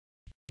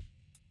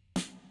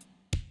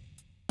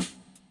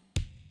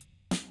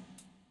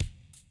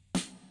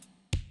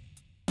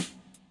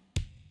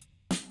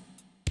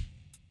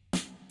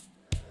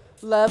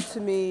Love to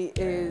me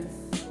is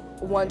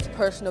one's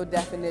personal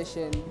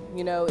definition.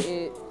 You know,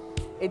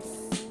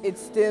 it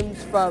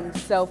stems from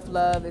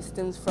self-love. It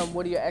stems from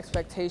what your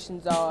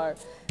expectations are.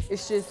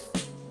 It's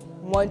just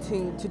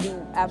wanting to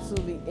do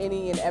absolutely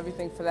any and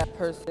everything for that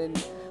person,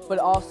 but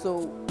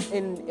also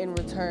in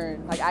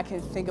return, like I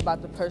can think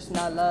about the person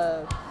I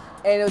love,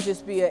 and it'll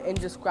just be an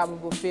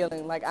indescribable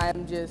feeling. Like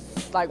I'm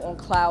just like on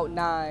cloud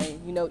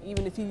 9. You know,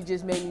 even if he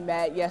just made me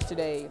mad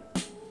yesterday,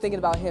 thinking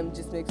about him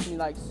just makes me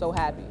like so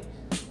happy.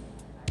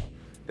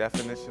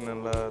 Definition of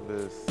love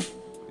is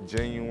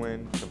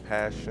genuine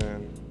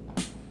compassion,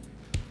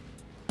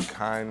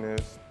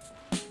 kindness,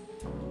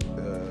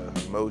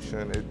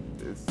 emotion.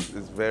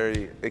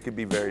 It can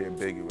be very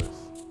ambiguous.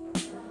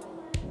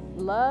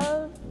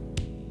 Love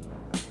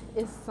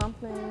is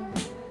something,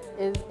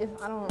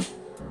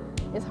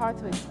 it's hard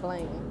to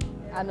explain.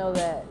 I know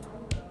that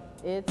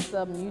it's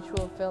a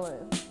mutual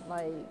feeling,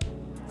 like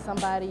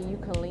somebody you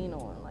can lean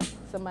on, like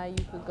somebody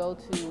you could go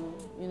to,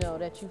 you know,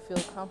 that you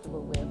feel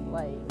comfortable with,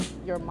 like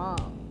your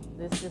mom.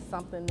 It's just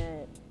something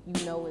that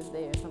you know is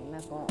there, something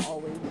that's gonna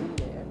always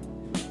be there.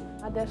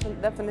 My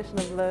definition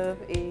of love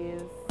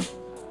is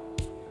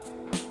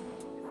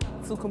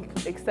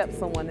to accept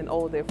someone in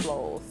all their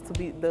flaws, to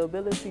be the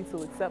ability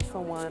to accept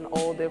someone,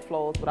 all their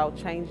flaws, without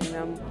changing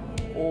them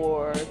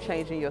or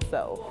changing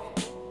yourself.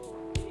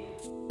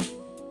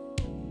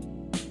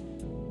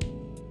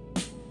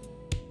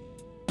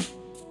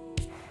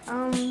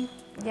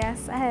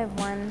 Yes, I had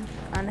one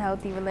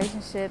unhealthy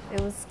relationship.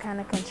 It was kind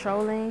of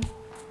controlling,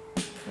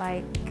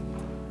 like,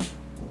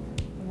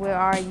 where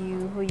are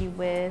you, who you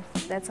with,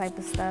 that type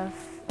of stuff.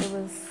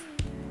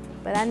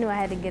 But I knew I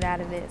had to get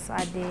out of it, so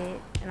I did,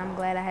 and I'm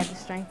glad I had the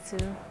strength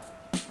to,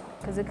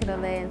 because it could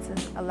have led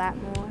into a lot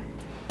more.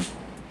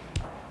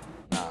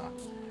 Nah,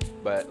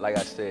 but like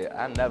I said,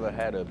 I never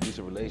had an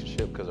abusive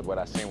relationship because of what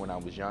I seen when I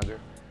was younger.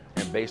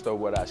 And based on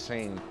what I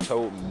seen,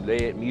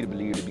 led me to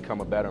believe to become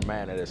a better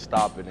man and to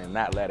stop it and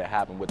not let it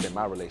happen within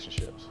my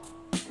relationships.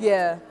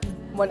 Yeah,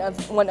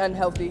 one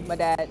unhealthy, my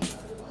dad.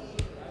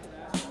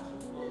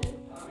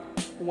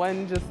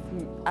 One, just,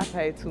 I've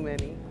had too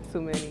many.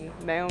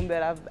 Now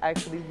that I've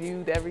actually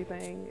viewed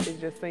everything,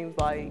 it just seems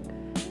like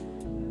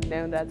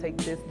now that I take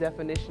this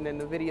definition in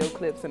the video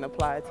clips and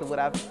apply it to what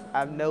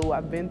I know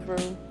I've been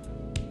through,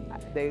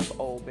 they've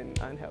all been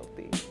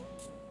unhealthy.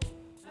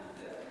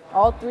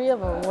 All 3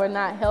 of them were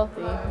not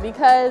healthy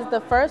because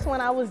the first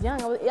one I was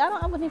young, I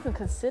wouldn't even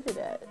consider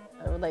that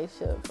a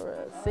relationship for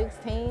a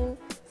 16,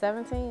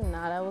 17.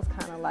 Nah, that was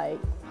kind of like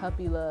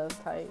puppy love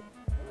type.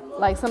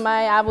 Like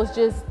somebody I was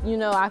just, you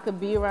know, I could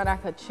be around, I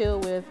could chill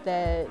with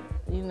that,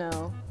 you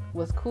know,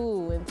 was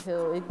cool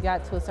until it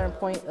got to a certain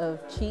point of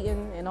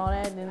cheating and all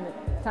that, and then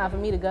it's time for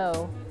me to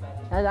go.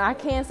 And I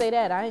can't say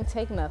that, I didn't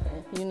take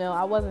nothing, you know,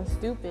 I wasn't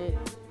stupid,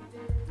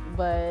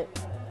 but,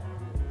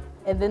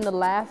 and then the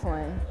last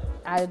one,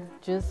 I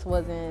just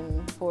was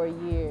in for a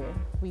year.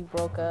 We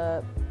broke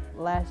up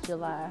last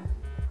July.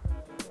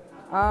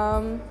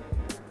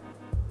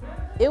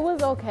 It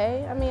was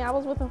okay. I mean, I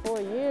was with him for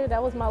a year.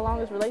 That was my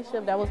longest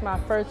relationship. That was my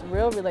first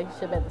real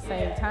relationship at the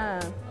same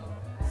time.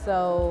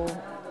 So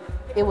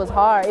it was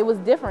hard. It was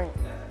different,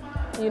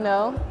 you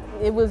know?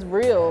 It was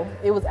real.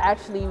 It was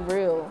actually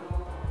real.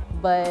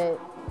 But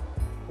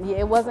yeah,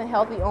 it wasn't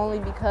healthy only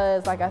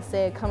because, like I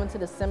said, coming to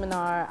the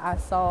seminar, I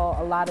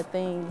saw a lot of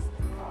things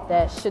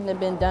that shouldn't have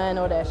been done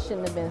or that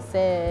shouldn't have been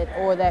said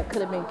or that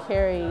could have been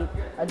carried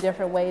a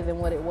different way than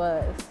what it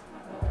was.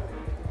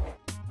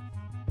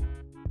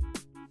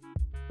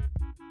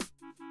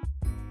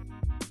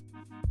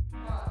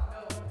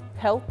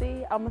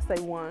 Healthy, I'm gonna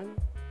say 1.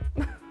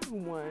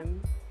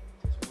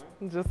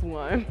 Just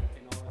one.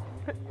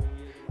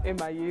 In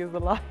my years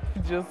of life,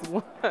 just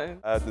 1.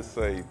 I have to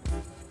say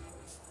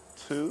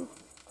 2.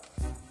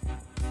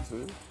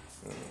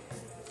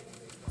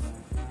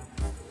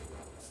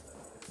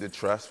 The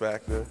trust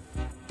factor,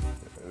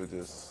 it was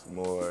just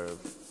more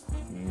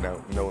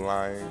no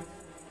lying,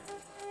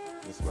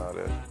 just about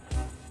it.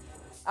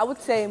 I would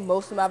say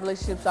most of my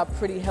relationships are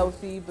pretty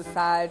healthy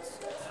besides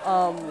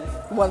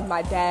one with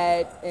my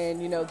dad,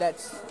 and you know,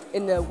 that's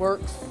in the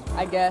works,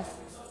 I guess.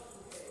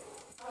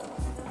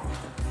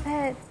 I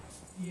had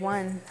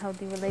one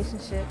healthy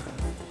relationship.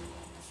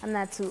 I'm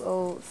not too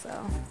old, so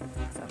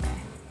it's okay.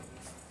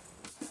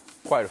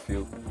 Quite a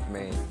few. I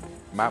mean,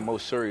 my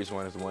most serious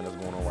one is the one that's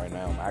going on right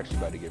now. I'm actually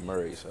about to get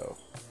married, so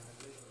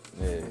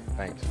yeah,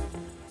 thanks.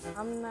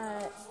 I'm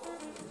not,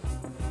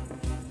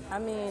 I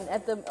mean,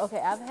 okay,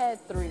 I've had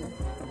 3.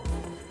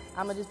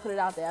 I'm gonna just put it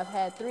out there. I've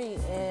had 3,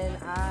 and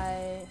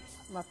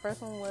my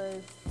first one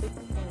was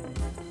 16,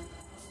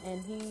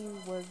 and he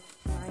was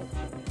 19.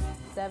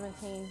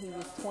 17, he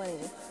was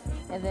 20.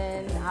 And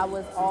then I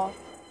was off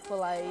for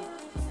like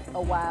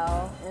a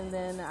while, and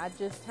then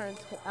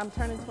I'm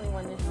turning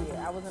 21 this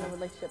year. I was in a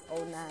relationship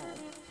 09.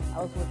 I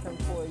was with him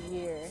for a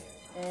year,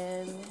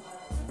 and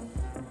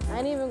I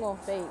ain't even gonna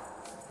fake.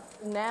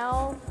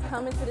 Now,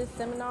 coming to this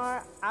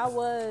seminar, I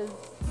was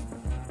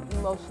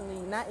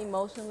not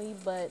emotionally,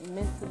 but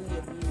mentally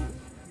abused.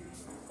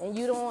 and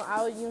you know what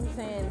I'm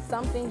saying,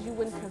 some things you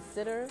wouldn't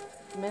consider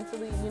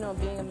mentally,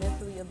 being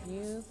mentally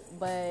abused,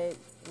 but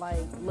like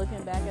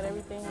looking back at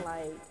everything,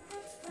 like,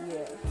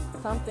 yeah,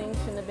 some things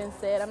shouldn't have been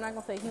said. I'm not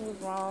gonna say he was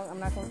wrong, I'm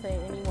not gonna say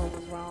anyone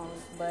was wrong,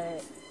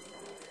 but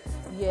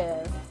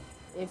yeah,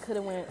 it could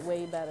have went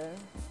way better.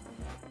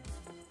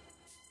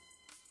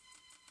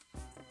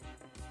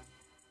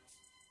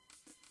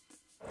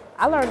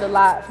 I learned a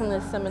lot from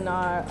this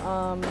seminar.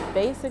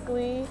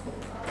 Basically,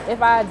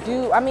 if I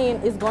do,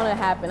 it's gonna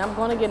happen. I'm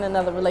gonna get in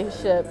another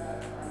relationship,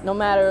 no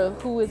matter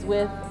who is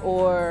with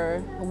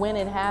or when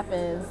it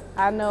happens.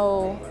 I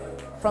know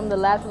from the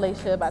last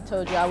relationship I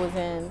told you I was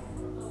in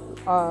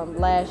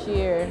last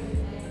year,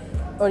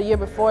 or the year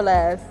before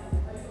last,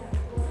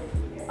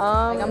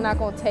 I'm not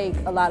gonna take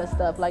a lot of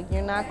stuff. Like,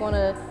 you're not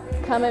gonna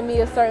come at me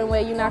a certain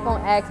way. You're not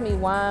gonna ask me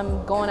why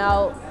I'm going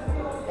out.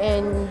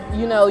 And,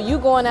 you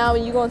going out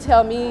and you going to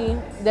tell me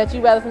that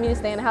you'd rather for me to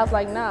stay in the house.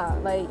 Like, nah.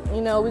 Like,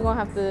 we're going to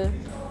have to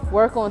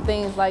work on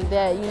things like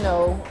that,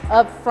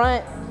 Up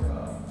front,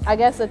 I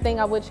guess the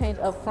thing I would change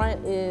up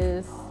front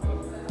is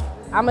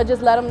I'm going to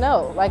just let them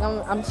know. Like,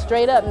 I'm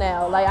straight up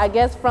now. Like, I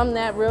guess from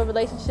that real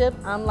relationship,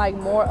 I'm, like,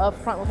 more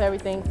upfront with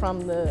everything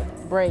from the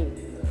break.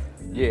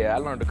 Yeah, I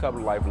learned a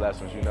couple of life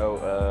lessons,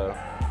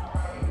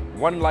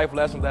 One life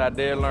lesson that I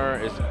did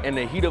learn is in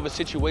the heat of a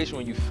situation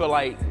when you feel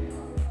like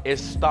it's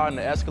starting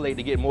to escalate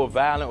to get more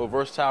violent or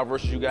versatile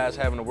versus you guys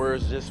having the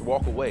words, just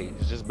walk away.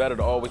 It's just better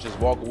to always just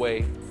walk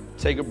away,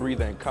 take a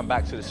breather, and come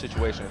back to the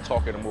situation and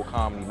talk in a more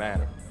calmly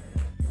manner.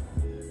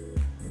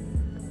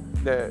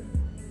 That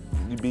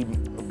you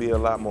be a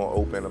lot more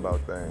open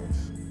about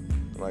things.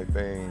 Like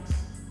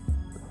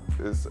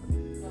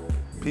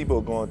people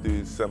going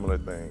through similar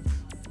things.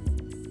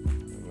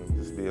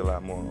 Just be a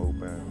lot more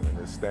open and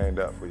just stand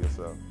up for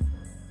yourself.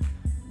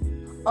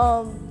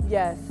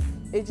 Yes.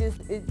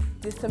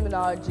 This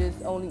seminar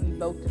just only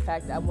evoked the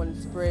fact that I want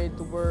to spread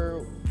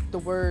the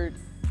word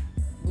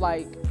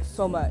like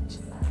so much.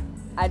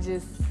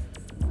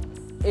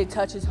 It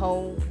touches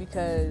home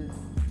because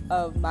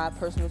of my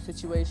personal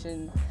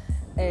situation,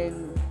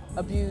 and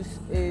abuse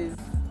is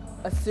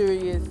a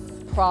serious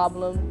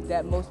problem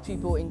that most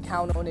people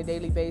encounter on a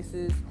daily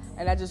basis,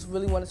 and I just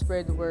really want to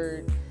spread the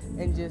word,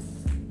 and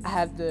I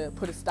have to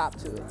put a stop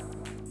to it.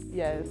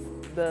 Yes,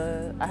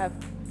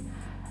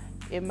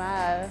 in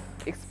my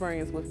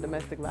experience with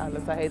domestic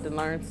violence, I had to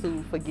learn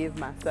to forgive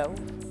myself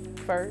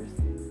first.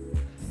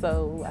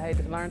 So I had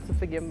to learn to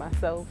forgive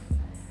myself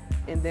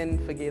and then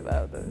forgive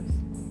others.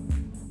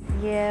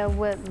 Yeah,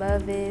 what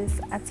love is,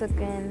 I took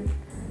in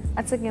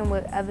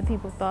what other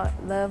people thought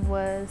love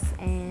was,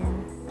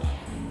 and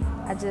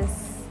I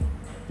just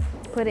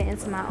put it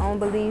into my own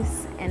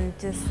beliefs and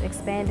just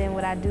expanding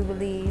what I do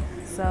believe.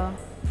 So,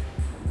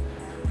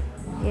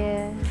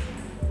 yeah.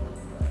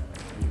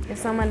 If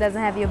someone doesn't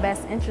have your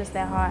best interest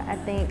at heart, I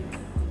think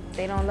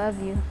they don't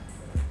love you.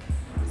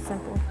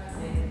 Simple.